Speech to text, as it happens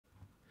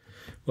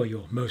Well,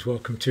 you're most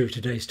welcome to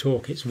today's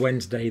talk. It's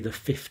Wednesday, the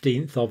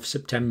 15th of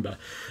September,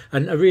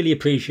 and I really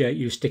appreciate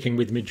you sticking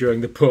with me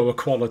during the poorer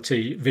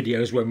quality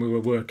videos when we were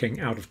working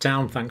out of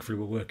town. Thankfully,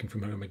 we're working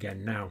from home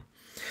again now.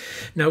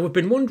 Now, we've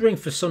been wondering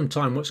for some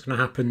time what's going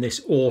to happen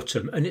this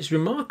autumn, and it's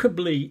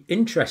remarkably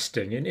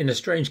interesting in a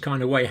strange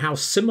kind of way how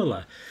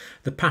similar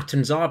the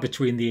patterns are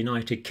between the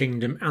United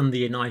Kingdom and the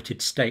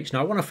United States.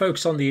 Now, I want to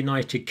focus on the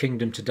United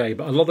Kingdom today,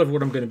 but a lot of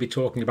what I'm going to be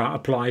talking about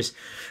applies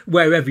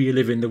wherever you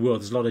live in the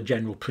world. There's a lot of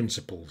general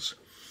principles.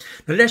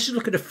 Now, let's just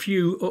look at a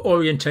few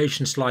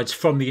orientation slides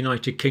from the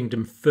United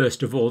Kingdom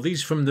first of all.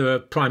 These from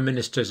the Prime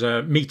Minister's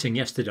meeting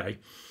yesterday.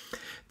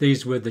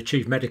 These were the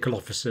Chief Medical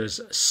Officer's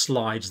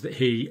slides that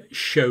he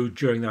showed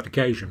during that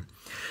occasion.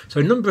 So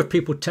a number of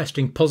people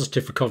testing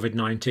positive for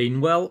COVID-19.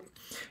 Well,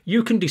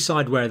 you can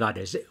decide where that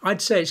is. I'd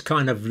say it's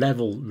kind of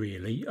level,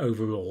 really,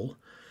 overall,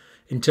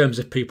 in terms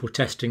of people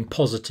testing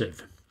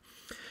positive.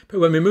 But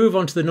when we move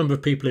on to the number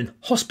of people in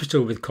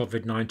hospital with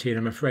COVID-19,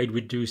 I'm afraid we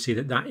do see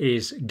that that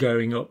is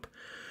going up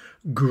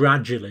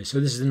gradually. So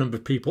this is the number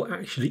of people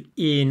actually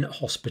in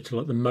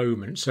hospital at the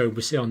moment. So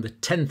we see on the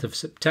 10th of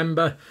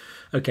September,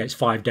 okay, it's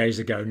 5 days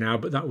ago now,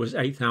 but that was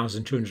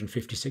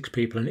 8,256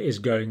 people, and it is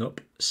going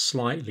up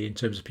slightly in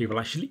terms of people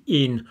actually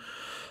in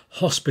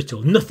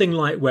hospital. Nothing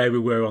like where we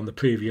were on the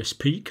previous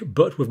peak,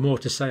 but with more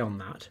to say on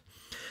that.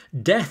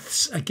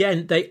 Deaths,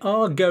 again, they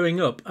are going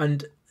up,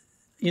 and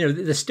you know,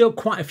 there's still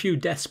quite a few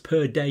deaths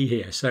per day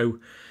here. So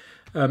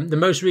the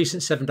most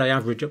recent 7-day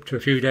average up to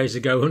a few days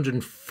ago,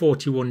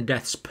 141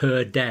 deaths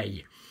per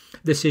day.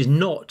 This is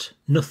not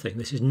nothing.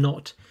 This is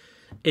not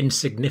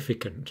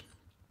insignificant.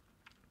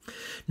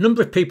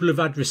 Number of people who've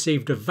had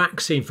received a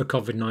vaccine for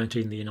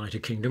COVID-19 in the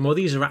United Kingdom, well,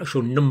 these are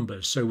actual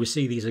numbers. So we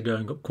see these are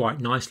going up quite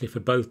nicely for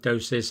both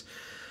doses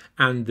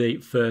and the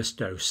first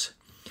dose.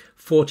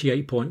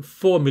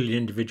 48.4 million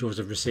individuals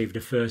have received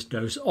a first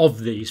dose.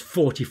 Of these,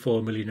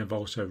 44 million have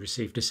also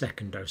received a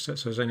second dose. So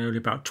there's only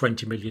about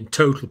 20 million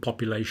total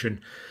population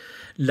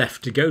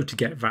left to go to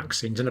get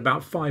vaccines, and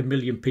about 5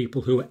 million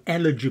people who are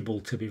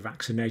eligible to be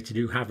vaccinated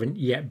who haven't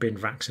yet been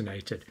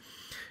vaccinated.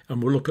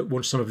 And we'll look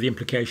at some of the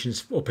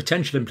implications or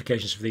potential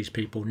implications for these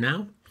people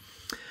now.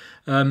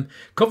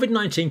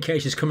 COVID-19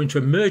 cases come into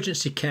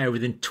emergency care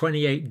within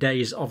 28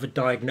 days of a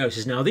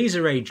diagnosis. Now, these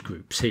are age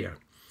groups here.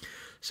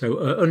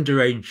 So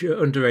under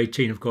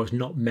 18, of course,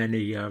 not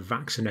many are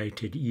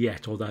vaccinated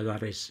yet, although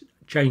that is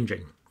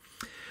changing.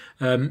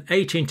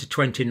 18 to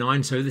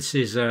 29, so this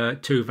is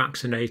 2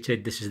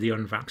 vaccinated, this is the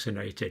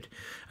unvaccinated.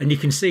 And you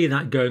can see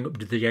that going up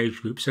to the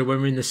age group. So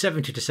when we're in the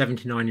 70 to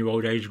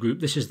 79-year-old age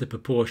group, this is the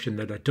proportion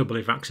that are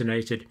doubly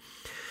vaccinated.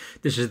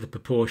 This is the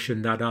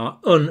proportion that are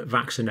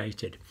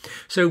unvaccinated.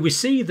 So we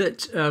see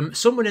that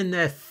someone in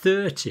their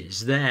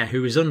 30s there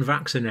who is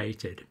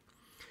unvaccinated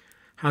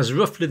has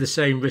roughly the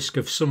same risk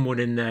of someone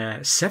in their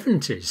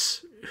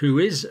 70s who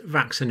is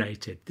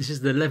vaccinated. This is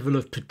the level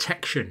of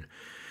protection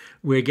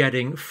we're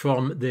getting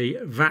from the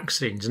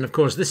vaccines. And of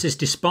course, this is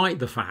despite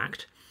the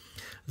fact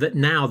that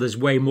now there's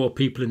way more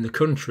people in the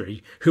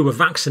country who are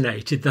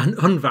vaccinated than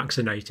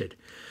unvaccinated.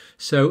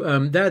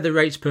 So they're the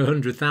rates per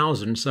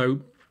 100,000.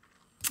 So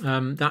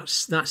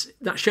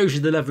that shows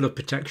you the level of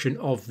protection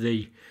of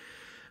the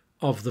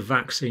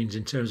vaccines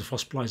in terms of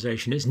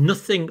hospitalisation. It's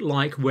nothing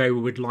like where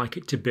we would like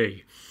it to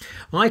be.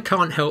 I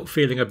can't help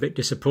feeling a bit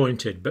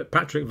disappointed, but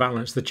Patrick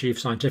Vallance, the Chief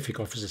Scientific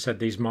Officer, said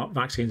these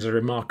vaccines are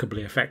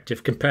remarkably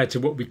effective compared to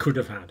what we could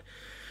have had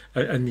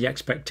and the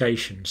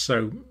expectations.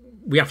 So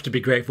we have to be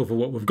grateful for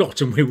what we've got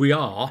and who we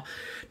are,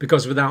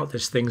 because without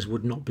this, things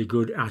would not be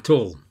good at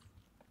all.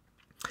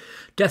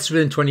 Deaths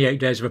within 28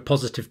 days of a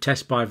positive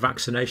test by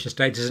vaccination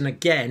status. And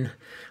again,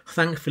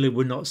 thankfully,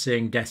 we're not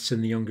seeing deaths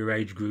in the younger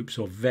age groups,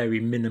 or very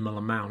minimal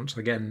amounts.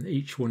 Again,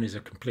 each one is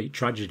a complete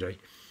tragedy.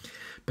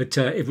 But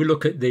if we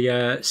look at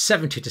the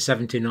 70 to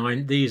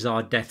 79, these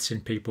are deaths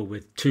in people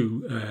with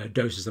 2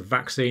 doses of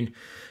vaccine.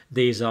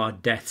 These are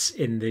deaths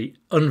in the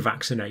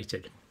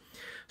unvaccinated.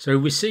 So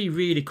we see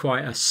really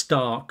quite a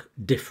stark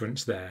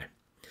difference there.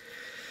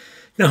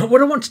 Now,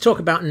 what I want to talk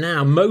about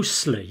now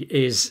mostly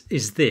is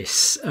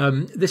this.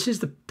 This is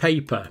the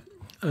paper.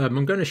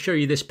 I'm going to show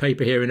you this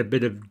paper here in a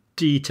bit of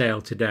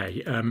detail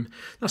today.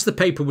 That's the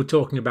paper we're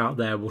talking about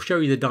there. We'll show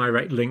you the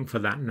direct link for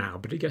that now,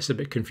 but it gets a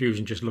bit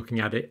confusing just looking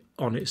at it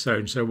on its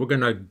own. So we're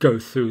going to go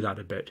through that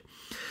a bit.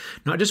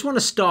 Now, I just want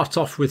to start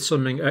off with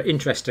something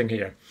interesting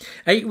here.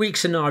 8-week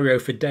scenario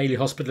for daily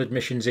hospital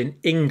admissions in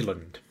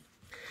England.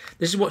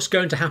 This is what's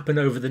going to happen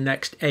over the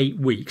next 8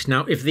 weeks.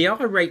 Now, if the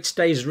R rate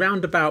stays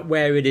round about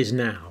where it is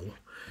now,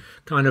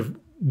 kind of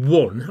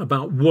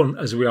about 1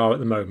 as we are at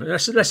the moment.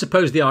 Let's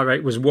suppose the R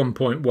rate was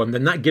 1.1,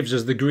 then that gives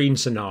us the green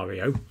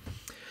scenario.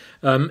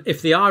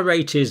 If the R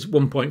rate is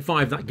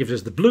 1.5, that gives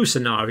us the blue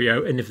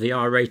scenario. And if the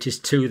R rate is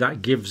 2,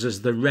 that gives us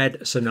the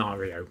red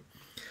scenario.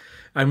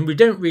 And we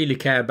don't really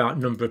care about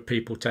number of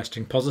people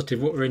testing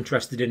positive. What we're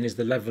interested in is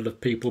the level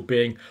of people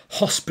being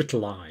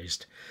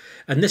hospitalised.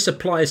 And this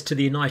applies to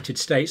the United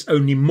States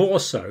only more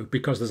so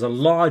because there's a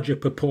larger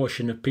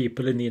proportion of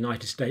people in the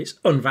United States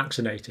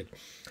unvaccinated.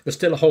 There's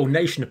still a whole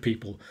nation of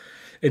people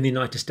in the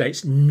United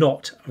States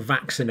not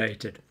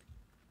vaccinated.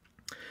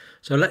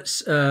 So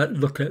let's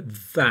look at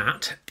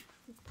that.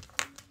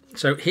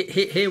 So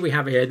here we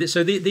have it here.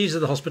 So these are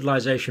the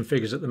hospitalisation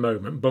figures at the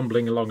moment,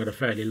 bumbling along at a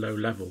fairly low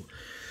level.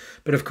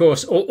 But of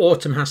course,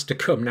 autumn has to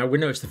come. Now, we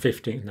know it's the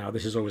 15th now.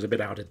 This is always a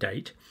bit out of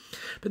date.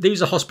 But these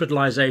are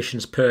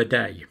hospitalisations per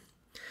day.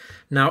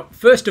 Now,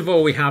 first of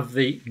all, we have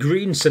the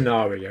green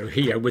scenario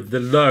here with the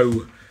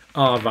low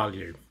R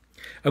value.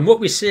 And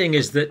what we're seeing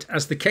is that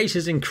as the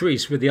cases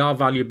increase, with the R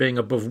value being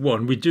above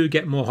 1, we do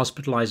get more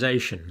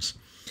hospitalisations.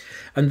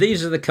 And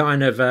these are the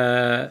kind of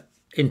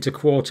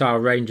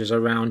interquartile ranges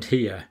around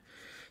here.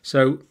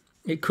 So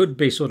it could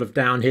be sort of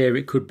down here,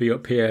 it could be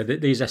up here.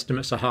 These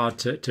estimates are hard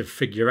to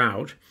figure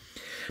out.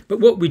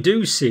 But what we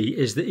do see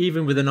is that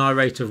even with an R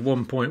rate of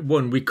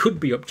 1.1, we could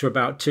be up to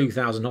about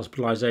 2,000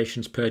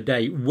 hospitalisations per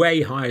day,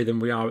 way higher than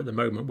we are at the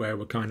moment, where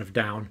we're kind of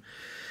down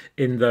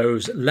in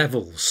those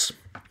levels.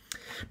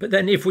 But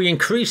then if we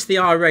increase the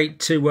R rate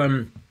to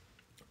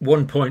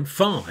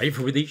 1.5,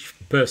 with each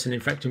person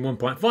infecting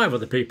 1.5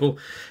 other people,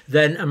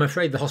 then I'm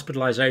afraid the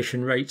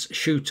hospitalisation rates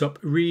shoot up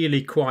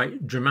really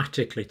quite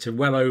dramatically to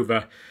well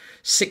over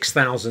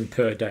 6,000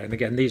 per day. And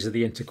again, these are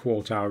the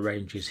interquartile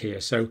ranges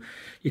here. So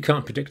you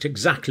can't predict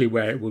exactly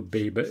where it would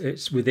be, but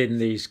it's within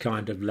these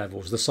kind of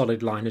levels. The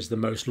solid line is the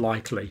most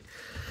likely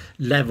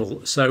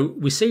level. So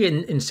we see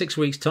in 6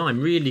 weeks' time,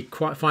 really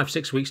quite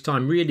 5-6 weeks'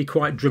 time, really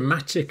quite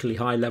dramatically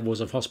high levels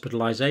of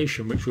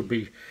hospitalisation, which would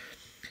be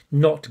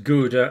not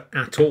good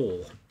at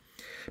all.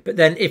 But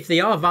then if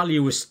the R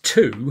value was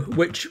 2,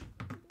 which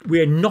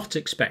we're not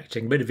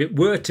expecting, but if it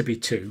were to be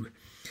 2,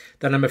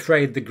 then I'm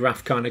afraid the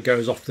graph kind of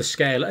goes off the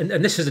scale. And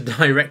this is a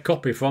direct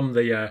copy from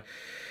the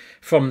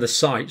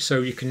site,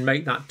 so you can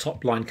make that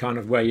top line kind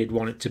of where you'd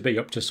want it to be,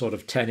 up to sort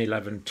of 10,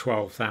 11,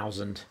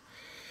 12,000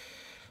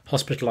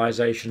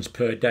 hospitalisations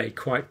per day,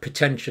 quite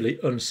potentially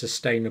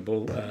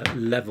unsustainable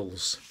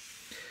levels.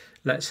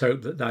 Let's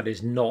hope that that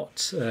is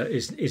not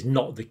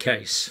the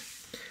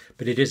case,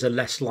 but it is a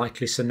less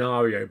likely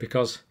scenario,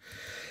 because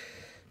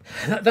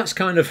that's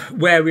kind of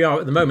where we are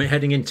at the moment,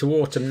 heading into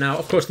autumn. Now,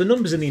 of course, the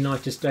numbers in the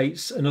United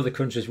States and other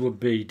countries would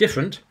be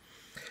different,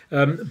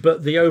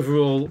 but the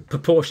overall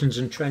proportions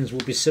and trends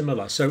will be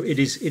similar. So it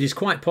is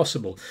quite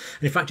possible.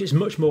 And in fact, it's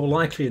much more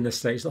likely in the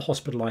States that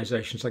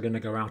hospitalisations are going to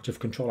go out of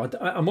control.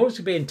 I'm always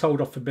being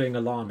told off for being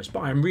alarmist,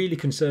 but I'm really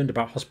concerned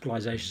about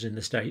hospitalisations in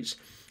the States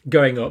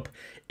going up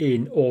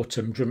in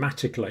autumn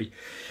dramatically,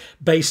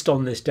 based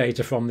on this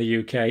data from the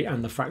UK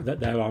and the fact that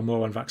there are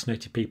more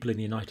unvaccinated people in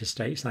the United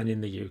States than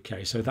in the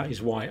UK. So that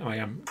is why I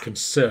am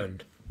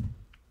concerned.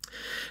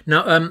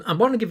 Now, I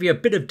want to give you a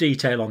bit of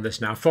detail on this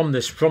now from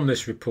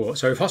this report.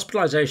 So if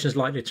hospitalisation is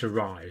likely to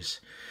rise,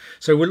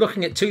 so we're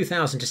looking at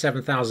 2,000 to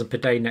 7,000 per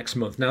day next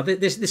month. Now,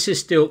 this is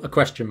still a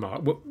question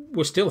mark.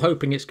 We're still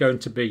hoping it's going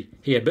to be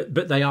here,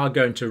 but they are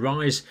going to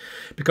rise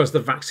because the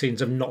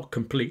vaccines have not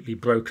completely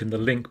broken the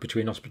link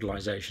between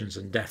hospitalisations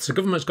and deaths. So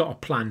government's got a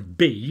plan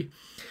B.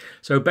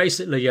 So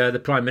basically, the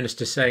Prime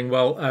Minister is saying,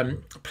 well,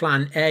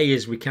 plan A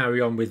is we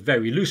carry on with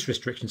very loose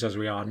restrictions as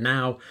we are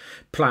now.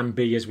 Plan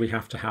B is we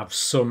have to have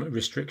some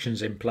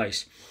restrictions in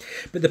place.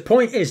 But the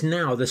point is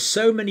now there's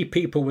so many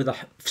people with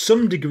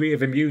some degree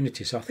of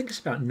immunity. So I think it's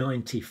about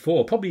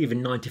 94, probably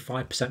even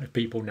 95% of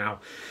people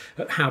now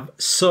have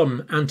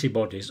some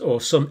antibodies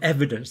or some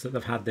evidence that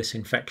they've had this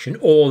infection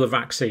or the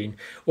vaccine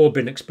or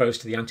been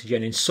exposed to the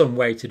antigen in some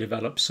way to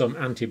develop some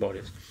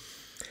antibodies.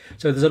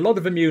 So there's a lot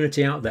of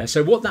immunity out there.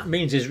 So what that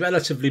means is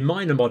relatively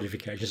minor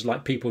modifications,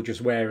 like people just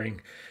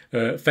wearing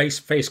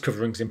face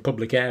coverings in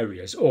public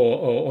areas,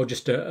 or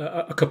just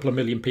a couple of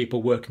million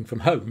people working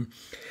from home,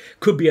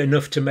 could be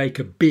enough to make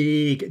a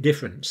big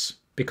difference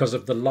because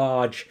of the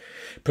large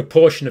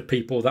proportion of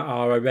people that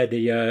are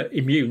already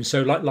immune.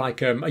 So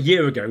like a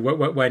year ago,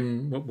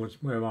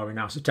 where are we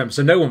now? September.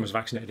 So no one was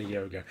vaccinated a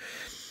year ago.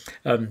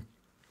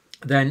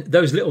 Then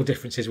those little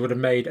differences would have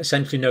made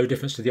essentially no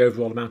difference to the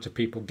overall amount of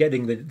people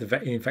getting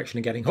the infection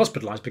and getting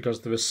hospitalised,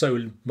 because there was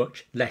so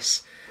much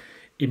less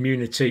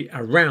immunity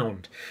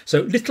around.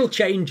 So little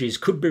changes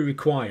could be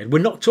required. We're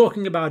not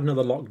talking about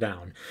another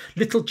lockdown.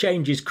 Little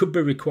changes could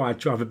be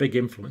required to have a big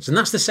influence. And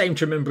that's the same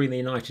to remember in the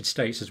United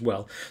States as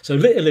well. So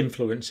little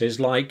influences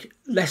like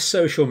less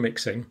social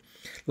mixing,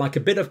 like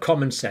a bit of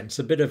common sense,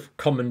 a bit of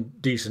common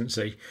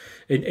decency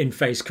in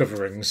face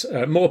coverings,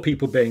 more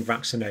people being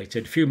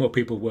vaccinated, few more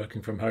people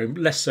working from home,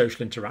 less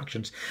social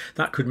interactions.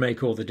 That could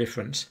make all the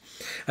difference.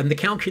 And the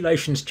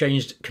calculations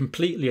changed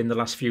completely in the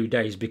last few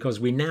days, because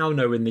we now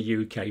know in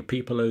the UK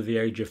people over the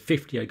age of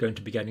 50 are going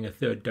to be getting a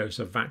third dose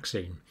of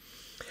vaccine.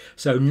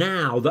 So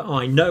now that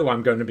I know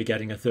I'm going to be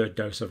getting a third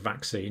dose of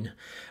vaccine,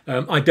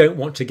 I don't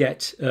want to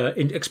get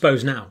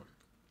exposed now,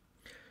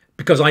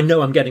 because I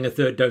know I'm getting a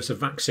third dose of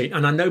vaccine,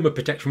 and I know my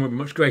protection will be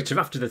much greater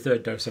after the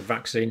third dose of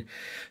vaccine.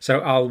 So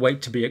I'll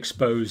wait to be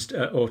exposed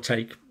or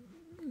take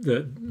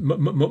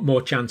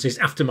more chances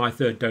after my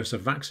third dose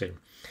of vaccine.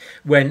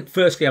 When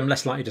firstly, I'm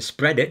less likely to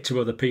spread it to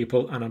other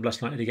people and I'm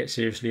less likely to get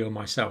seriously ill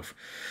myself.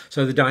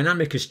 So the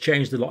dynamic has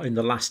changed a lot in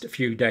the last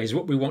few days.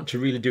 What we want to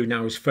really do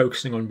now is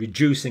focusing on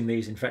reducing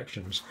these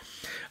infections,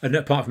 and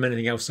apart from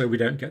anything else, so we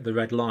don't get the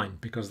red line,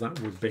 because that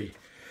would be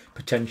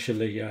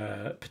potentially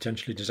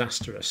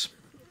disastrous.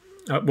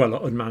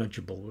 Well,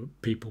 unmanageable.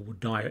 People would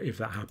die if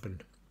that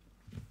happened.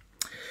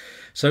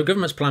 So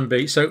government's plan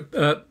B. So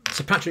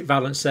Patrick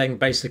Vallance saying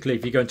basically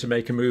if you're going to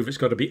make a move, it's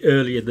got to be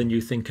earlier than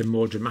you think and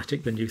more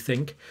dramatic than you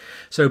think.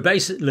 So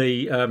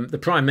basically the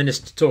Prime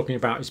Minister talking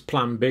about his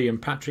plan B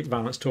and Patrick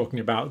Vallance talking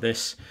about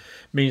this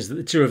means that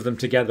the two of them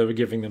together are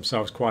giving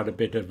themselves quite a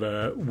bit of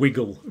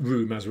wiggle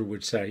room, as we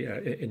would say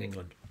in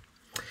England.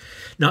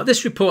 Now,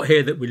 this report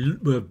here that we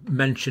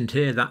mentioned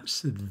here,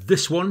 that's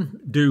this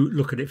one. Do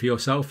look at it for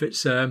yourself.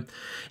 It's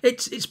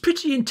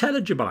pretty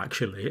intelligible,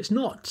 actually. It's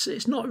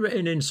not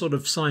written in sort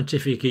of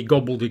scientific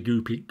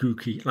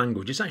gobbledygooky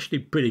language. It's actually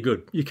pretty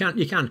good. You can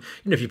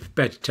if you're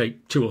prepared to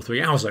take 2 or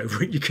 3 hours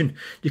over it, you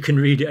can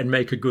read it and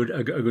make a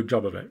good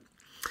job of it.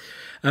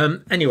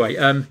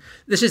 Anyway,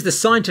 this is the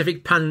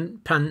scientific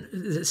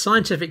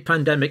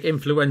pandemic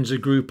influenza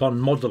group on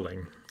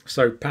modelling.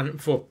 So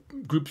for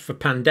groups for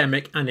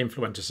pandemic and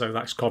influenza, so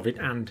that's COVID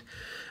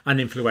and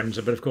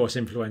influenza, but of course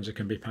influenza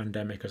can be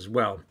pandemic as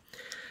well.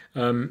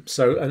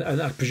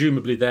 So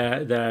presumably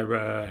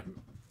that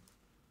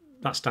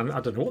stands,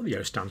 I don't know what the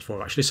O stands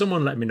for actually.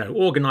 Someone let me know.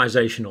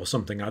 Organisation or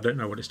something. I don't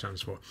know what it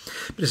stands for.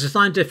 But it's a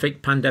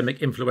scientific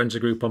pandemic influenza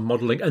group on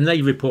modelling, and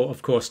they report,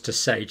 of course, to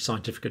SAGE,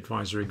 Scientific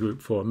Advisory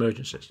Group for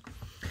Emergencies.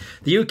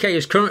 The UK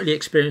is currently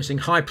experiencing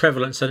high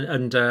prevalence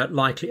and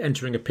likely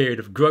entering a period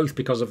of growth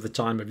because of the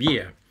time of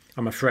year,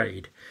 I'm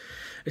afraid.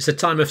 It's a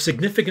time of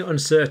significant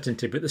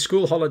uncertainty, but the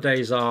school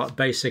holidays are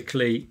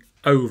basically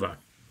over.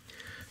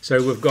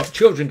 So we've got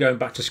children going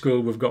back to school,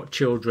 we've got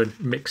children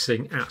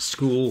mixing at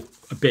school,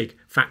 a big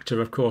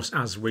factor, of course,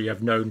 as we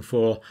have known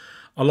for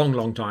a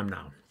long time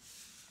now.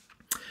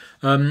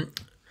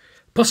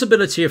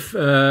 Possibility of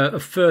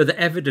further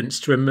evidence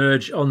to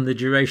emerge on the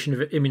duration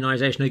of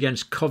immunisation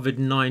against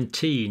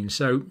COVID-19.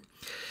 So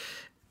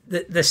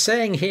they're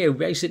saying here,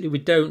 basically, we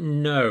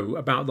don't know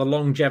about the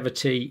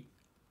longevity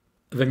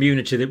of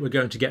immunity that we're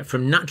going to get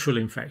from natural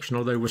infection,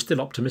 although we're still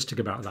optimistic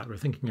about that. We're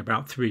thinking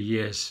about 3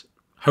 years,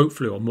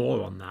 hopefully, or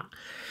more on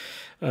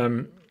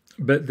that.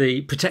 But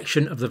the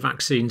protection of the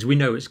vaccines, we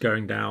know it's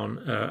going down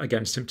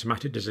against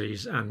symptomatic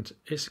disease, and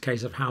it's a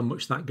case of how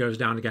much that goes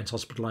down against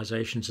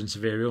hospitalisations and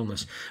severe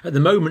illness. At the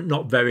moment,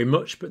 not very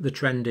much, but the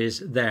trend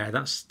is there.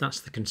 That's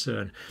the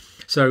concern.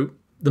 So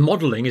the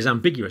modelling is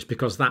ambiguous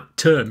because that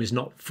term is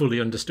not fully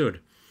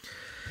understood.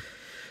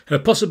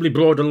 Possibly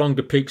broader,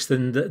 longer peaks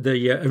than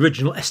the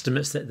original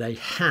estimates that they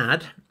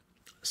had.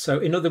 So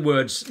in other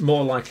words,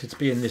 more likely to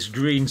be in this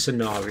green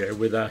scenario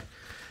with a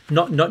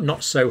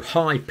not so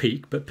high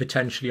peak, but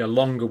potentially a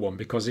longer one.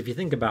 Because if you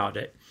think about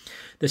it,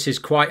 this is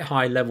quite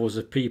high levels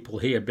of people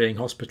here being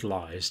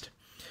hospitalised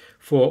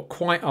for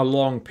quite a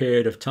long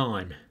period of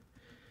time.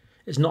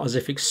 It's not as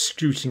if it's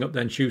shooting up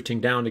then shooting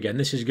down again.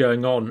 This is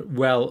going on,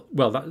 well,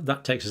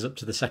 that takes us up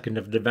to the 2nd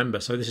of November.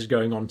 So this is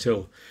going on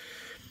till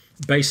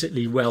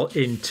basically well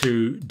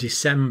into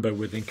December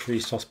with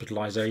increased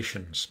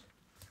hospitalisations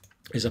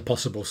is a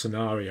possible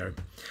scenario.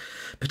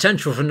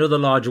 Potential for another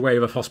large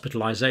wave of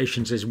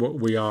hospitalisations is what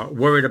we are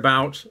worried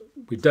about.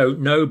 We don't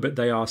know, but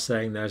they are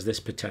saying there's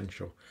this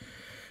potential.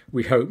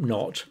 We hope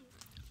not.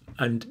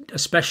 And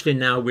especially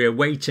now we're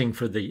waiting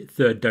for the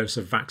third dose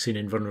of vaccine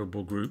in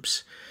vulnerable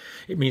groups.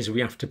 It means we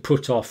have to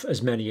put off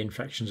as many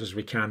infections as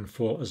we can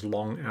for as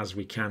long as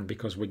we can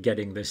because we're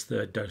getting this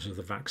third dose of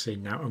the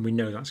vaccine now, and we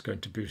know that's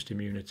going to boost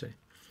immunity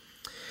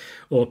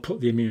or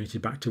put the immunity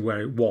back to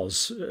where it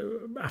was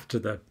after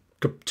the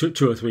 2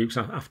 or 3 weeks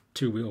after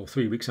 2 or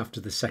 3 weeks after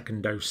the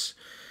second dose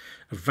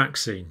of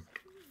vaccine,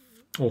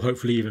 or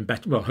hopefully even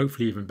better. Well,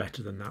 hopefully even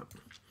better than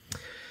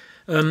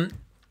that.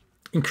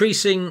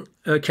 Increasing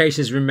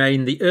cases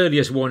remain the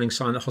earliest warning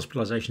sign that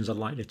hospitalisations are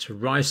likely to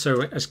rise.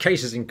 So as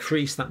cases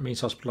increase, that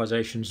means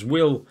hospitalisations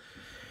will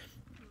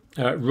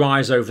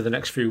rise over the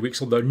next few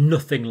weeks, although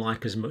nothing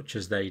like as much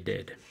as they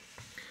did.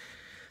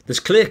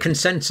 There's clear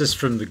consensus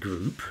from the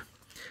group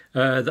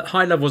that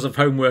high levels of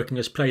home working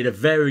has played a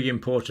very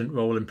important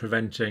role in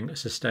preventing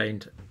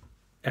sustained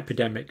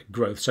epidemic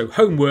growth. So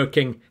home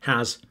working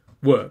has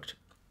worked.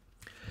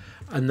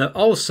 And they're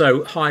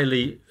also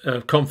highly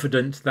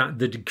confident that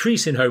the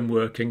decrease in home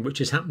working,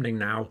 which is happening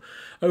now,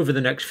 over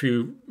the next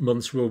few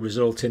months will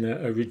result in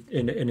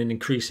an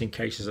increase in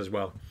cases as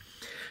well.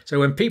 So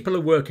when people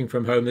are working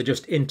from home, they're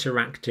just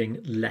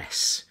interacting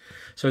less.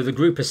 So the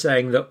group is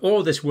saying that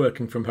all this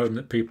working from home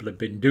that people have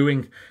been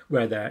doing,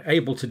 where they're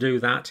able to do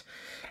that,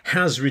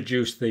 has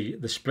reduced the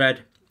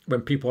spread.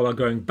 When people are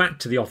going back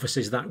to the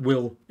offices, that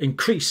will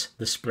increase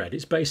the spread.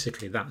 It's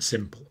basically that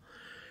simple.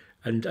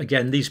 And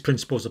again, these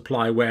principles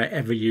apply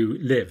wherever you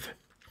live.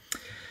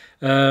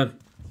 If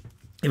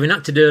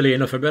enacted early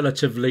enough, a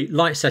relatively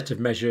light set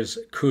of measures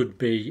could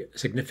be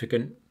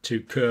significant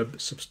to curb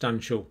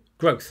substantial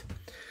growth.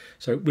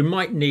 So we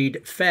might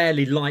need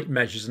fairly light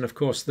measures. And of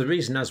course, the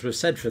reason, as we've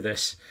said for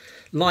this,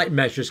 light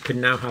measures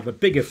can now have a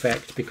big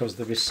effect because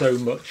there is so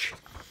much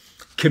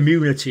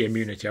community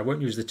immunity. I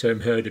won't use the term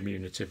herd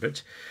immunity,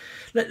 but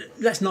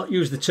let's not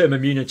use the term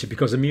immunity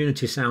because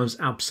immunity sounds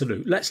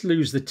absolute. Let's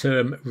use the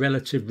term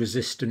relative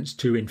resistance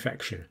to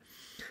infection.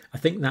 I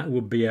think that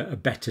would be a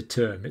better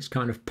term. It's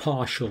kind of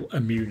partial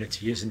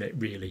immunity, isn't it,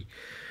 really,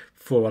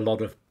 for a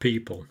lot of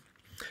people.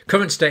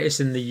 Current status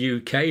in the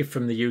UK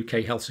from the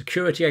UK Health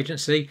Security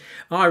Agency.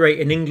 R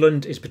rate in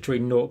England is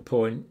between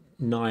 0.9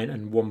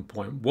 and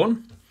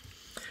 1.1.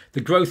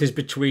 The growth is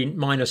between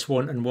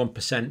 -1 and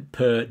 1%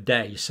 per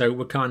day. So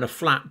we're kind of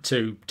flat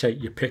to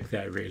take your pick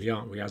there, really,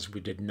 aren't we, as we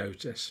did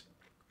notice.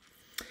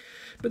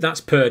 But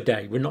that's per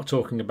day. We're not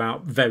talking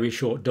about very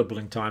short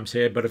doubling times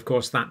here, but of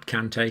course that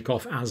can take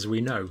off, as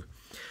we know.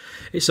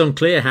 It's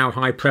unclear how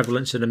high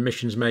prevalence and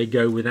emissions may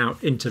go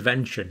without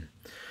intervention.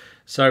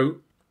 So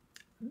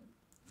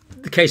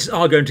the cases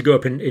are going to go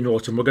up in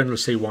autumn. We're going to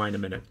see why in a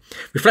minute.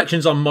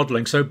 Reflections on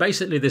modelling. So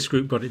basically this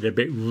group got it a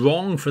bit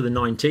wrong for the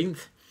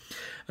 19th.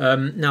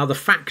 Now the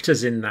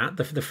factors in that,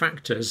 the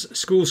factors,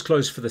 schools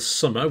closed for the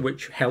summer,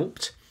 which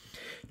helped.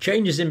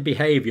 Changes in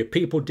behaviour.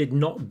 People did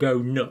not go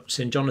nuts.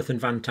 In Jonathan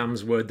Van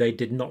Tam's word, they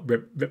did not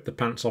rip the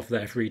pants off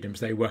their freedoms.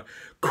 They were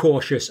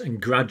cautious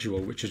and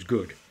gradual, which is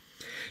good.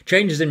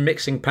 Changes in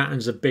mixing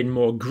patterns have been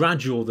more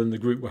gradual than the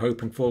group were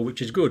hoping for,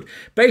 which is good.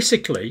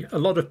 Basically, a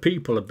lot of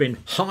people have been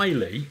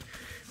highly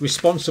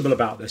responsible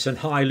about this and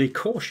highly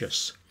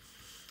cautious.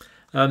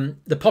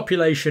 The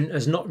population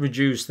has not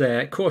reduced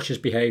their cautious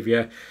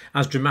behaviour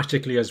as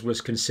dramatically as was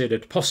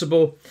considered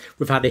possible.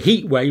 We've had a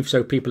heat wave,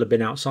 so people have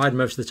been outside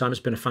most of the time. It's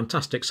been a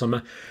fantastic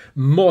summer.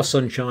 More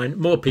sunshine,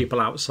 more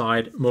people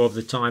outside more of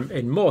the time.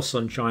 In more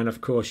sunshine,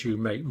 of course, you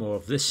make more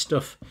of this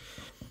stuff,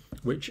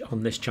 which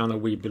on this channel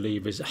we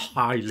believe is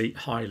highly,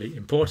 highly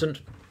important.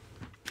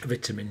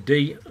 Vitamin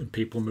D, and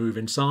people move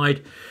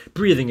inside,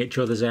 breathing each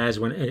other's air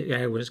when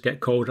it gets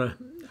colder,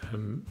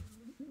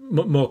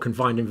 more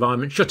confined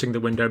environment, shutting the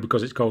window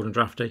because it's cold and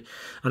drafty,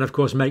 and of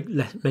course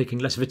making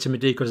less vitamin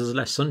D because there's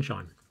less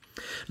sunshine.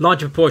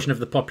 Larger proportion of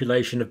the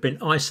population have been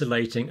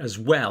isolating as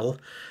well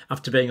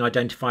after being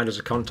identified as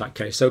a contact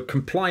case. So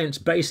compliance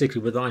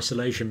basically with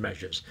isolation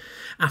measures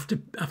after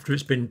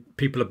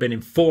people have been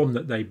informed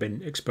that they've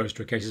been exposed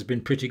to a case has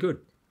been pretty good.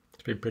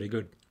 It's been pretty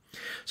good.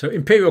 So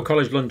Imperial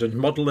College London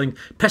modelling,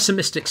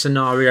 pessimistic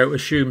scenario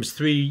assumes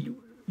 3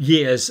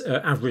 years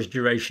average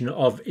duration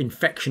of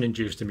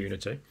infection-induced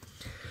immunity.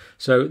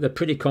 So they're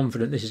pretty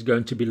confident this is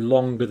going to be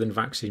longer than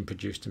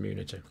vaccine-produced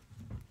immunity.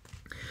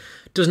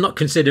 Does not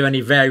consider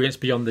any variants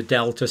beyond the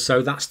Delta,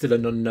 so that's still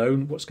an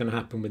unknown, what's going to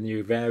happen with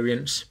new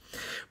variants.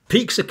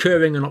 Peaks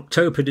occurring in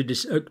October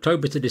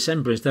to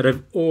December instead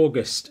of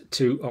August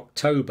to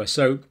October.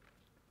 So,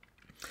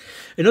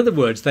 in other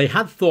words, they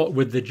had thought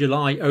with the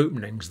July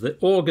openings that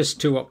August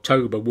to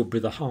October would be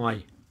the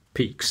high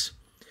peaks.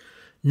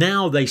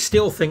 Now they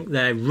still think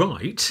they're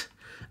right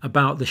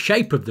about the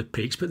shape of the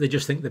peaks, but they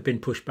just think they've been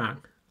pushed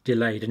back,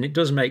 delayed, and it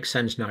does make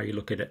sense now you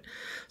look at it.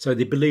 So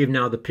they believe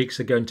now the peaks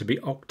are going to be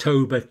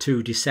October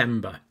to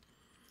December,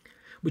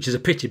 which is a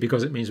pity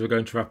because it means we're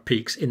going to have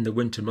peaks in the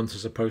winter months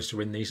as opposed to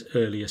in these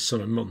earlier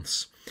summer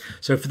months.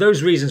 So for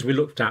those reasons we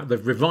looked at,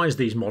 they've revised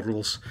these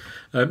models.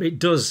 It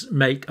does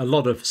make a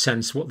lot of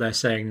sense what they're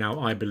saying now,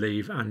 I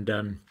believe,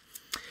 and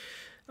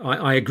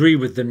I agree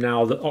with them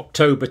now that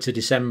October to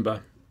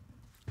December,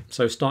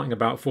 so starting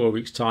about 4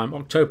 weeks' time,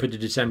 October to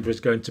December is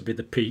going to be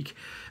the peak.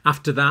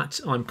 After that,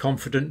 I'm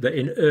confident that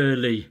in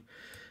early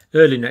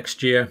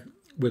next year,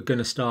 we're going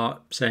to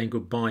start saying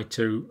goodbye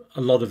to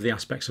a lot of the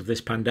aspects of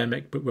this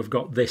pandemic, but we've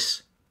got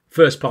this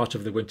first part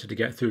of the winter to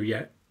get through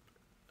yet.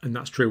 And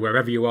that's true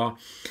wherever you are.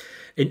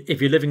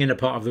 If you're living in a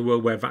part of the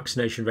world where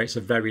vaccination rates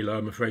are very low,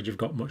 I'm afraid you've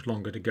got much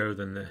longer to go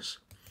than this.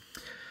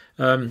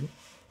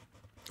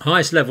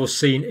 Highest levels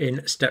seen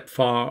in Step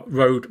Far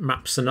road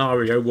map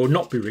scenario will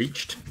not be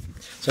reached.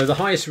 So the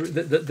highest,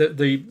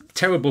 the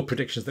terrible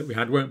predictions that we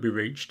had won't be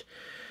reached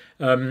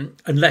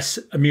unless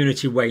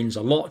immunity wanes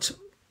a lot,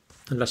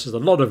 unless there's a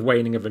lot of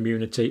waning of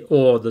immunity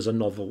or there's a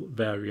novel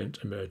variant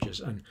emerges.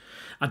 And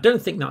I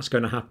don't think that's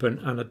going to happen,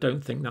 and I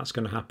don't think that's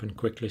going to happen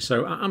quickly.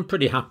 So I'm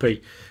pretty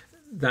happy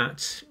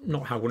that,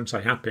 I wouldn't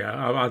say happy,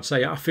 I'd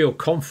say I feel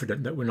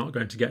confident that we're not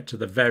going to get to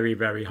the very,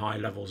 very high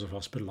levels of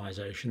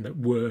hospitalisation that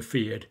were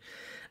feared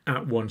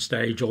at one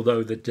stage,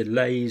 although the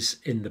delays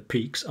in the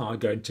peaks are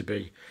going to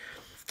be,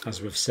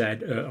 as we've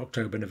said,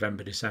 October,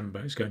 November,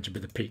 December is going to be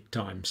the peak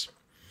times.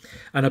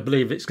 And I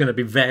believe it's going to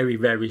be very,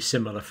 very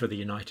similar for the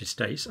United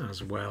States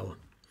as well.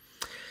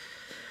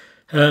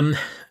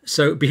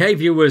 So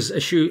behaviour was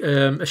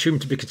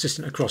assumed to be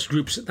consistent across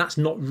groups. That's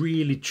not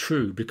really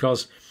true,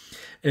 because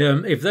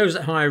if those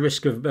at higher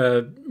risk of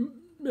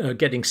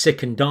getting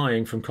sick and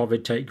dying from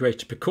COVID take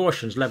greater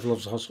precautions,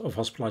 levels of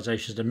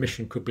hospitalisations and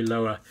admission could be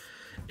lower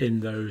in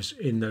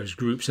those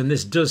groups. And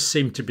this does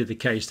seem to be the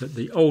case, that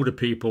the older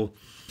people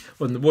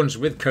and the ones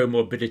with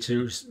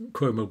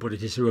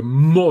comorbidities who are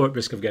more at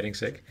risk of getting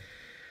sick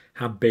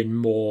have been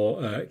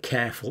more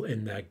careful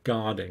in their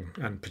guarding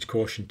and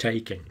precaution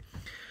taking.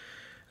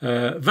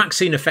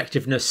 Vaccine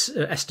effectiveness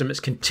estimates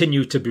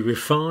continue to be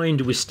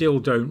refined. We still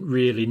don't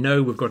really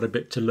know. We've got a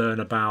bit to learn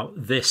about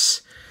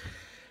this.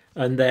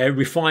 And they're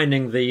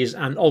refining these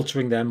and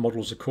altering their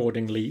models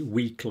accordingly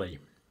weekly.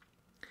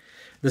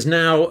 There's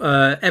now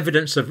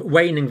evidence of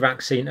waning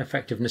vaccine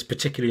effectiveness,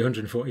 particularly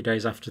 140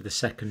 days after the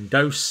second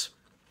dose.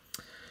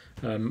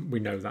 We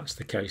know that's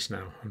the case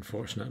now,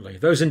 unfortunately.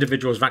 Those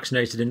individuals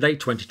vaccinated in late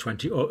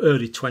 2020 or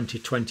early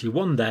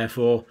 2021,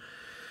 therefore,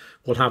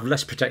 will have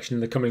less protection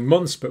in the coming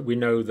months, but we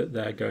know that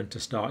they're going to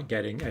start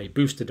getting a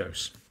booster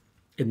dose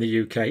in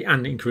the UK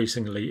and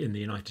increasingly in the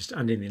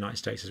United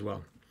States as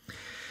well.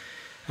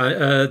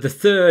 The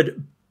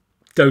third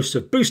dose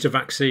of booster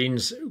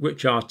vaccines,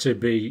 which are to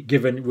be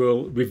given,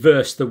 will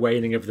reverse the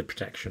waning of the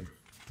protection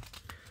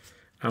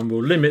and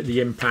will limit the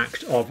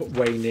impact of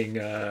waning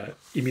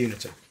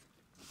immunity.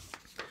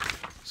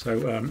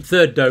 So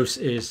third dose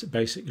is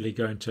basically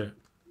going to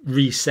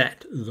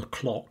reset the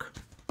clock.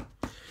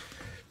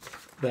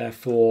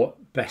 Therefore,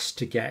 best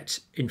to get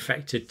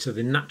infected to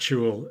the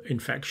natural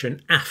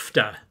infection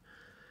after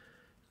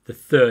the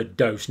third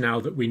dose, now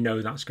that we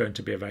know that's going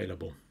to be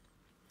available.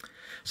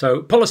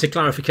 So policy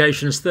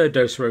clarifications, third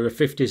dose for over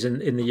 50s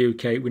in the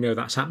UK, we know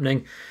that's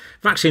happening.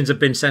 Vaccines have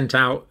been sent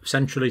out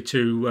centrally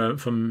to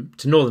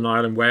Northern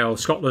Ireland,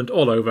 Wales, Scotland,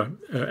 all over.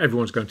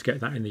 Everyone's going to get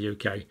that in the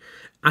UK,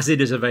 as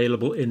it is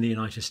available in the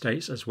United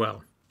States as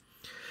well.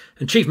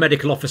 And chief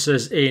medical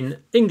officers in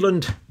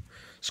England,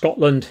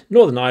 Scotland,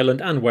 Northern Ireland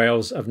and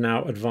Wales have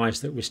now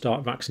advised that we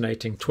start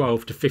vaccinating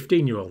 12 to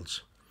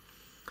 15-year-olds.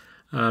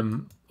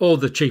 All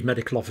the chief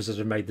medical officers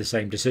have made the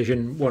same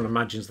decision. One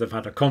imagines they've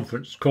had a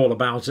conference call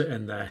about it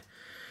and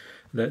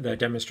they're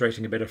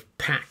demonstrating a bit of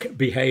pack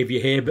behaviour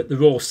here, but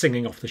they're all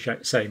singing off the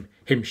same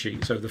hymn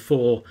sheet. So the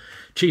 4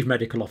 chief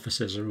medical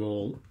officers are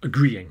all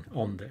agreeing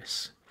on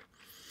this.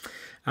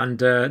 And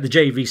the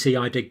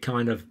JVCI did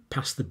kind of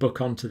pass the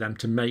buck on to them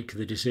to make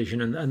the decision,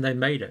 and they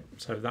made it.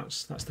 So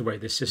that's the way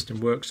this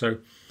system works. So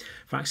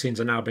vaccines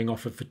are now being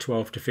offered for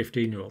 12 to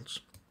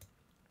 15-year-olds.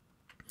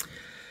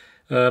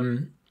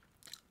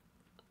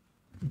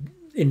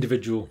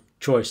 Individual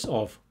choice,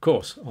 of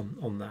course,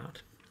 on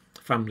that.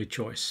 Family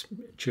choice,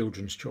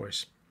 children's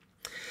choice.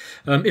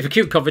 If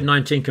acute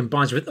COVID-19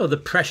 combines with other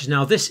pressures,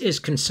 now this is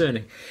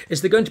concerning.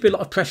 Is there going to be a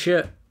lot of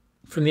pressure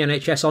from the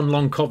NHS on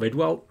long COVID?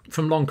 Well,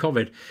 from long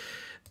COVID,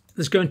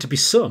 there's going to be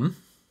some,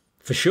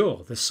 for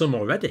sure. There's some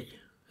already.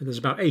 There's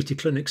about 80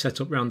 clinics set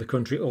up around the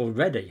country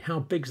already. How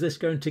big's this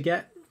going to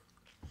get?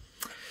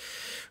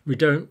 We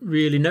don't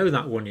really know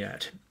that one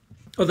yet.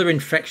 Other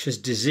infectious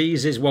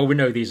diseases, well, we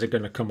know these are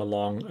going to come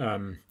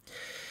along.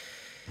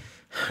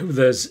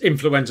 There's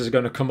influenza is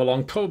going to come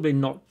along, probably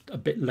not a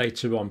bit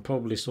later on,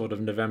 probably sort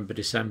of November,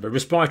 December.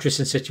 Respiratory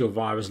syncytial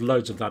virus,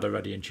 loads of that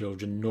already in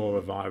children.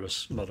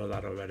 Norovirus, a lot of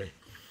that already.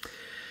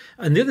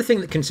 And the other thing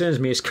that concerns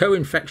me is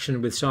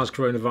co-infection with SARS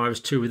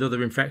coronavirus 2 with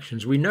other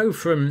infections. We know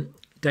from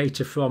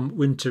data from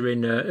winter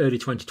in early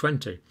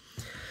 2020,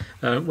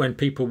 when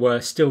people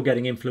were still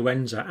getting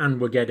influenza and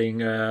were getting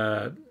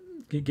SARS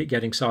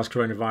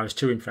coronavirus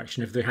 2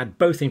 infection, if they had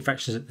both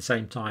infections at the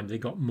same time, they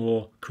got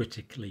more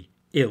critically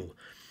ill.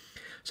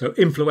 So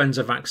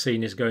influenza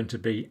vaccine is going to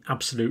be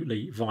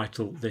absolutely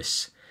vital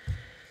this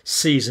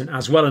season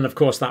as well. And of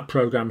course, that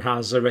programme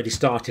has already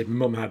started.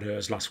 Mum had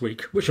hers last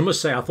week, which I must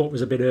say I thought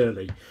was a bit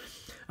early.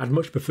 I'd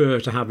much prefer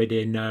to have it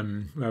in,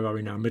 where are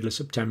we now, middle of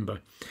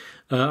September.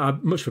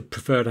 I'd much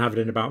prefer to have it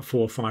in about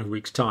 4 or 5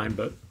 weeks' time,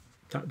 but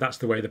that's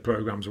the way the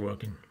programme's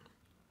working.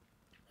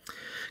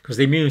 Because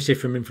the immunity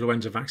from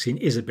influenza vaccine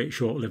is a bit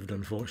short-lived,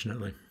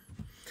 unfortunately.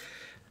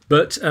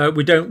 But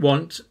we don't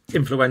want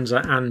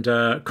influenza and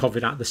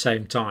COVID at the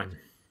same time.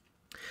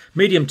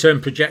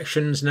 Medium-term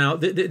projections. Now,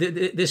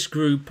 this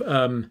group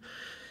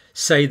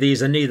say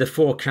these are neither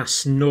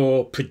forecasts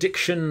nor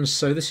predictions.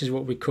 So this is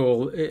what we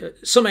call,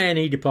 some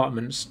A&E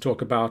departments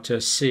talk about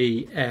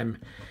CMA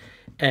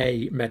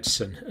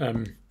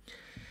medicine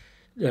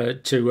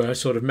to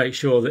sort of make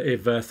sure that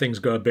if things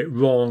go a bit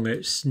wrong,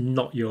 it's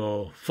not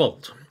your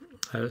fault.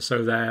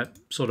 So they're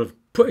sort of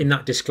putting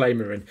that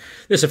disclaimer in.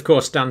 This, of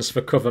course, stands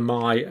for Cover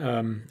My, I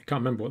can't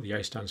remember what the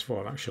A stands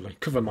for, actually.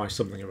 Cover My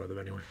something or other,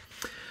 anyway.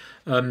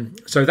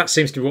 So that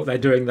seems to be what they're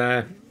doing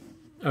there.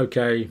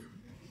 Okay.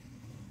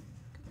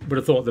 Would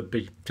have thought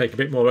they'd take a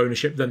bit more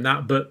ownership than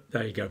that, but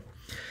there you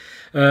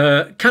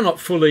go. Cannot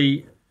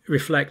fully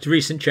reflect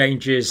recent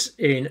changes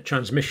in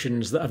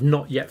transmissions that have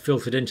not yet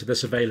filtered into the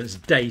surveillance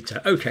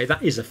data. Okay,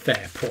 that is a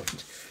fair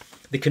point.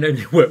 They can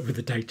only work with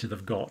the data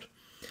they've got.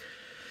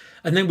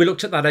 And then we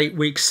looked at that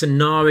 8-week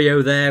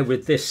scenario there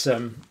with this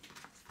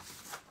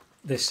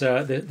this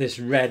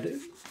red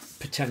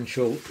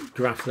potential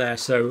graph there.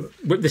 So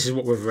this is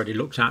what we've already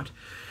looked at.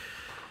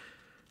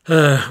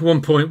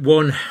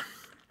 1.1,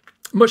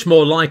 much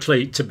more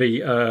likely to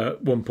be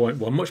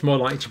 1.1, much more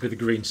likely to be the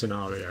green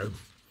scenario,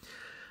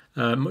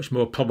 much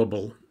more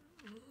probable.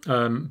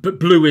 But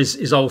blue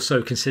is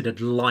also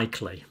considered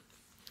likely.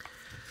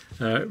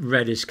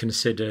 Red is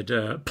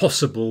considered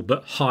possible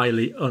but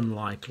highly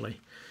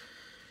unlikely.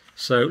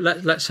 So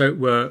let's hope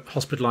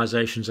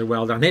hospitalisations are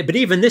well down here. But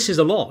even this is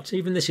a lot.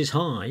 Even this is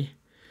high,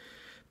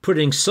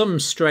 putting some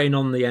strain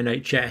on the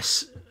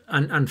NHS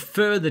and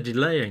further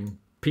delaying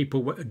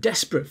people who are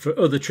desperate for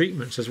other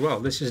treatments as well.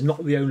 This is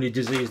not the only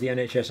disease the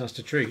NHS has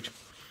to treat.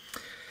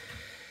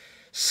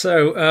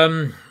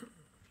 So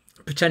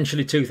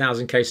potentially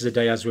 2,000 cases a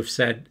day, as we've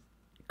said,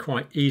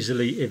 quite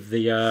easily if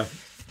the R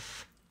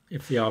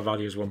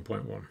value is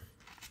 1.1.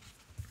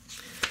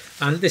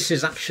 And this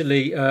is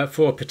actually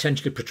for a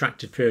potentially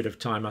protracted period of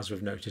time, as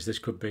we've noticed. This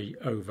could be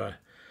over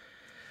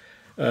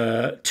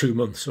 2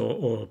 months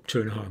or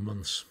 2.5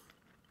 months.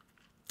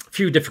 A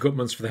few difficult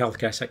months for the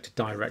healthcare sector,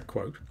 direct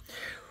quote.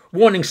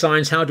 Warning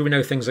signs, how do we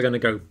know things are going to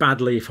go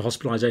badly for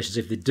hospitalisations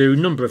if they do?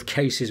 Number of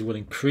cases will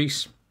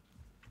increase.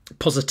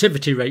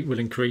 Positivity rate will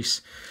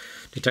increase,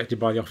 detected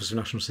by the Office of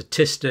National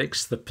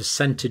Statistics. The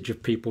percentage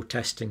of people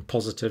testing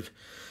positive,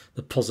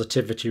 the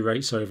positivity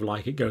rate, so if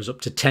like it goes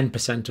up to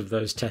 10% of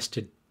those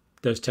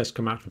tests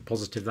come out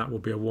positive, that will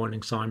be a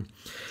warning sign.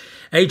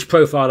 Age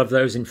profile of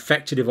those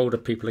infected, if older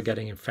people are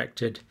getting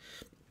infected,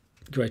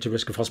 greater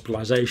risk of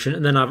hospitalisation.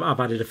 And then I've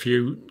added a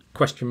few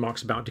question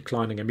marks about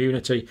declining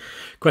immunity,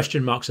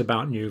 question marks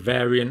about new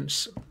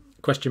variants,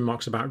 question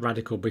marks about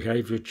radical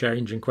behavioural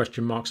change, and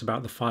question marks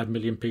about the 5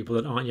 million people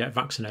that aren't yet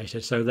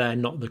vaccinated. So they're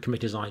not the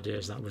committee's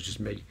ideas, that was just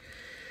me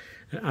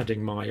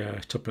adding my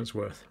tuppence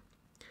worth.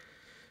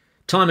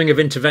 Timing of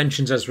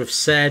interventions, as we've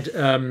said,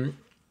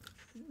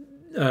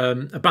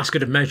 a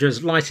basket of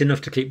measures light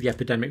enough to keep the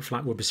epidemic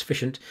flat will be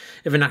sufficient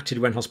if enacted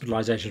when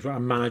hospitalisations are at a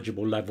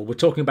manageable level. We're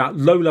talking about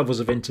low levels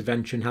of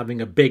intervention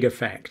having a big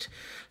effect.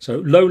 So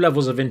low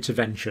levels of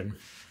intervention,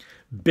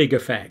 big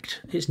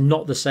effect. It's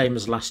not the same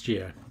as last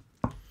year.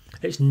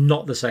 It's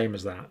not the same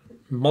as that.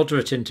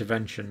 Moderate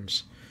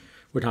interventions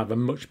would have a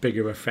much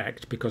bigger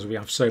effect because we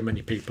have so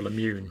many people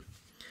immune.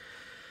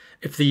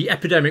 If the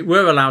epidemic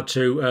were allowed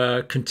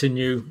to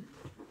continue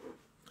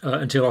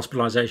until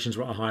hospitalisations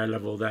were at a higher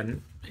level,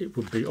 then it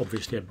would be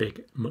obviously a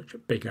much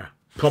bigger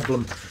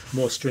problem.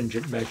 More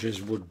stringent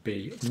measures would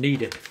be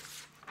needed.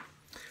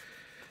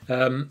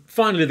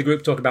 Finally, the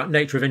group talk about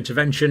nature of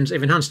interventions.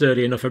 If enhanced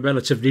early enough, a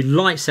relatively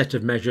light set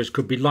of measures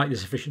could be likely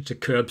sufficient to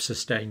curb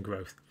sustained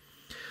growth.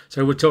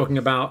 So we're talking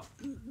about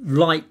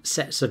light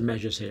sets of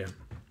measures here.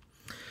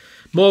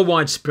 More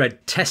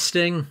widespread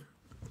testing,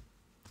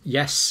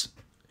 yes.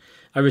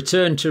 A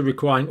return to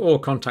requiring all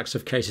contacts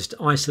of cases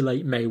to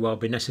isolate may well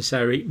be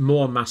necessary.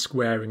 More mask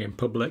wearing in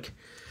public.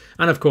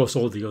 And of course,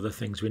 all the other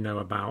things we know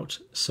about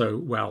so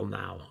well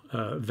now.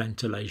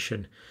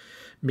 Ventilation,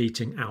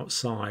 meeting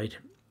outside,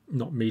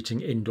 not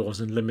meeting indoors,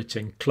 and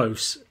limiting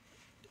close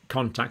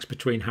contacts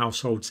between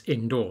households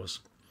indoors.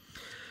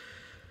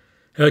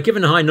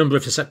 Given a high number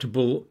of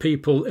susceptible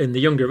people in the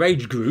younger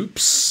age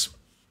groups,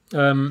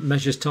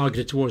 measures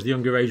targeted towards the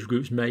younger age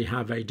groups may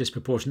have a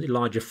disproportionately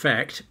large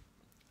effect,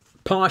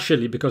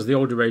 partially because the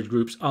older age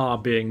groups are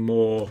being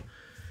more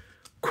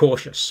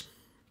cautious.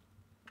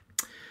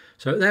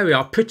 So there we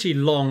are, pretty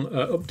long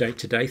update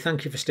today.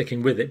 Thank you for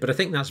sticking with it, but I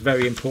think that's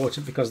very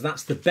important because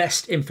that's the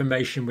best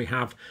information we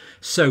have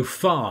so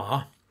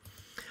far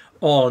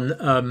on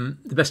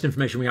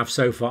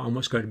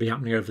what's going to be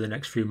happening over the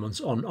next few months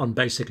on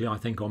basically, I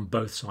think, on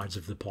both sides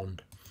of the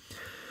pond.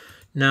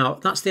 Now,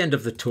 that's the end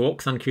of the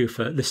talk. Thank you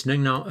for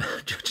listening. Now,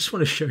 I just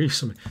want to show you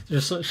something.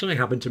 Something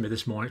happened to me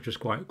this morning. It was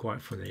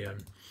quite funny.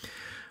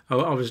 I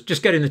was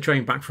just getting the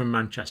train back from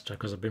Manchester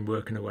because I've been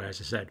working away,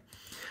 as I said.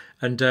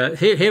 And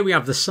here we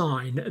have the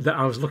sign that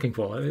I was looking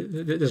for.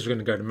 This was going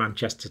to go to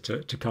Manchester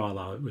to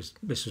Carlisle.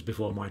 This was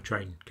before my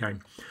train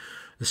came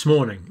this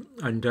morning.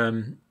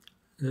 And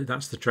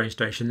that's the train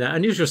station there.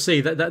 And you'll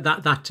see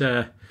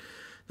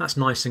that's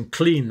nice and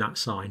clean, that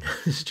sign.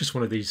 It's just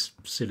one of these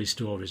silly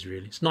stories,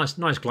 really. It's nice,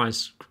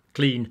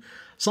 clean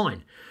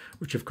sign,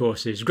 which of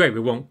course is great. We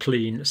want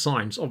clean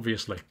signs,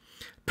 obviously.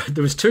 But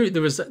there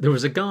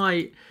was a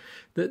guy.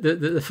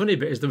 The funny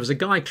bit is there was a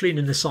guy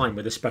cleaning the sign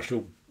with a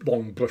special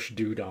long brush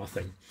doodah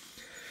thing.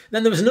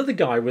 Then there was another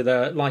guy with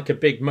a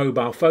big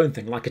mobile phone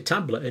thing, like a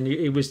tablet, and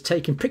he was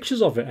taking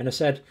pictures of it. And I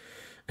said,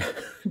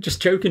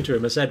 just joking to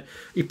him, I said,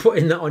 "You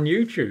putting that on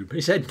YouTube?"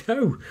 He said,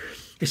 "No."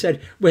 He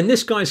said, "When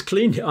this guy's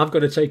cleaned it, I've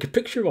got to take a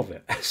picture of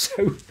it."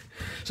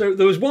 So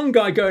there was one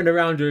guy going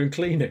around doing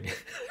cleaning.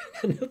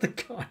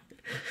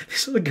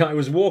 This other guy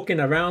was walking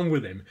around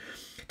with him,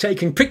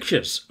 taking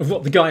pictures of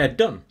what the guy had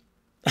done.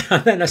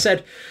 And then I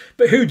said,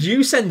 "But who do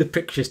you send the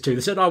pictures to?"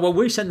 They said, "Oh, well,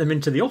 we send them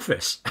into the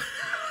office."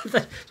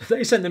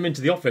 They send them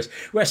into the office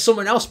where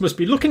someone else must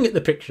be looking at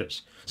the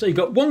pictures. So you've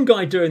got one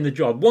guy doing the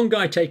job, one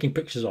guy taking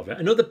pictures of it,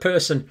 another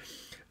person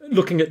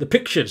looking at the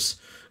pictures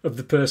of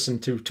the person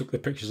who took the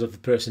pictures of the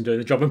person doing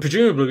the job. And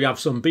presumably we have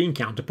some bean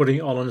counter putting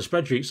it all on a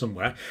spreadsheet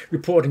somewhere,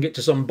 reporting it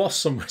to some boss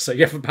somewhere. So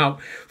you have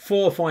about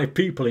 4 or 5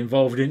 people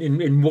involved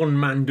in one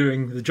man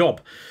doing the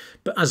job.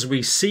 But as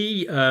we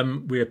see,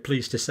 we're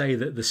pleased to say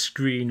that the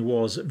screen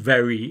was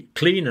very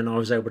clean and I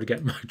was able to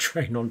get my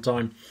train on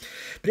time.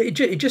 But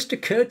it just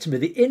occurred to me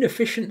the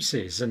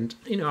inefficiencies, and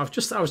I was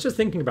just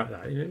thinking about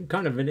that,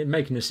 kind of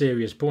making a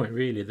serious point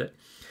really, that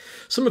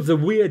some of the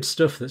weird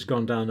stuff that's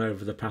gone down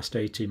over the past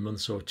 18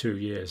 months or 2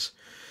 years,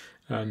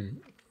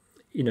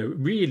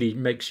 really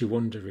makes you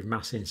wonder if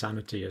mass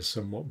insanity has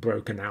somewhat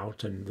broken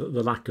out, and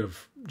the lack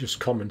of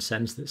just common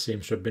sense that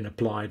seems to have been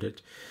applied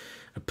at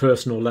a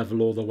personal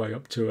level all the way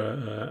up to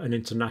an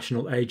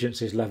international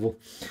agencies level.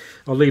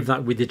 I'll leave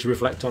that with you to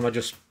reflect on. I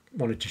just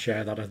wanted to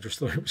share that. I just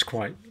thought it was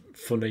quite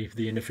funny,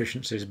 the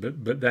inefficiencies,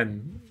 but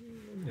then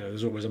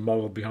there's always a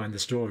moral behind the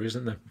story,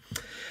 isn't there?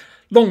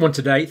 Long one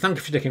today. Thank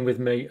you for sticking with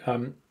me.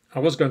 I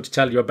was going to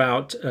tell you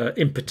about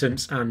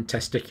impotence and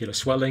testicular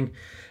swelling.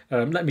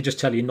 Let me just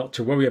tell you not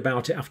to worry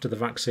about it after the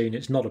vaccine.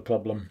 It's not a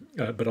problem,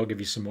 but I'll give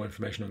you some more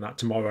information on that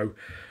tomorrow.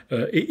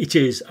 It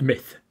is a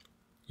myth.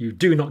 You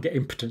do not get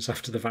impotence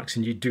after the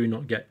vaccine. You do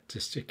not get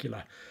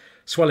testicular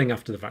swelling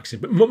after the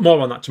vaccine. But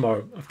more on that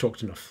tomorrow. I've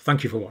talked enough.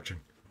 Thank you for watching.